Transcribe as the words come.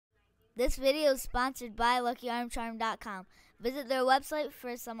This video is sponsored by LuckyArmCharm.com. Visit their website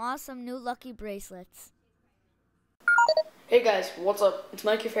for some awesome new Lucky bracelets. Hey guys, what's up? It's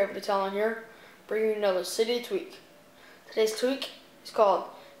MikeYourFavoriteItalian here, bringing you another Cydia tweak. Today's tweak is called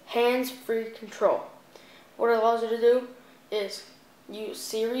Hands-Free Control. What it allows you to do is use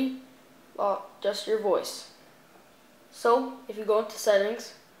Siri while just your voice. So, if you go into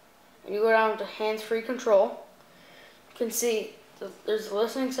settings and you go down to Hands-Free Control, you can see there's the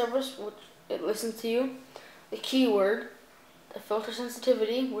listening service, which it listens to you, the keyword, the filter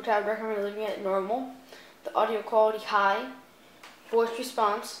sensitivity, which I would recommend leaving at normal, the audio quality high, voice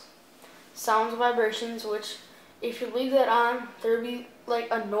response, sounds and vibrations, which if you leave that on, there'll be like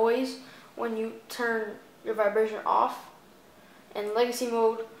a noise when you turn your vibration off. And legacy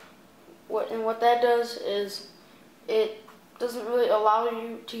mode, what that does is it doesn't really allow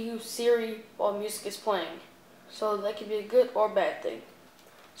you to use Siri while music is playing. So that could be a good or bad thing.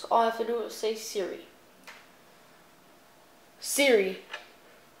 So all I have to do is say Siri. Siri,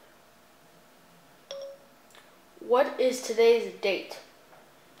 what is today's date?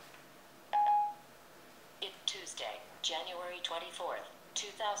 It's Tuesday, January 24th,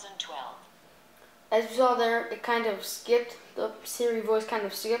 2012. As you saw there, it kind of skipped. The Siri voice kind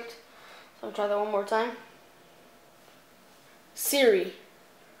of skipped. So I'll try that one more time. Siri,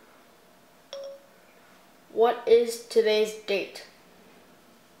 what is today's date?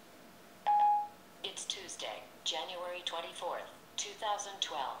 It's Tuesday, January 24th,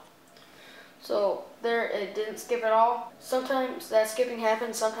 2012. So there, it didn't skip at all. Sometimes that skipping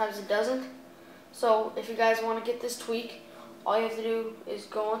happens, sometimes it doesn't. So if you guys want to get this tweak, all you have to do is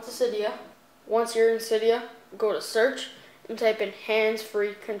go onto Cydia. Once you're in Cydia, go to search and type in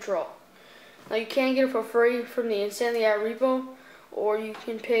hands-free control. Now you can get it for free from the Cydia repo, or you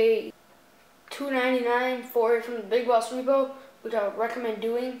can pay $2.99 for it from the BigBoss repo, which I would recommend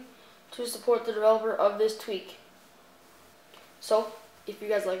doing to support the developer of this tweak. So, if you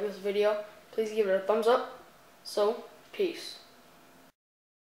guys like this video, please give it a thumbs up. So, peace.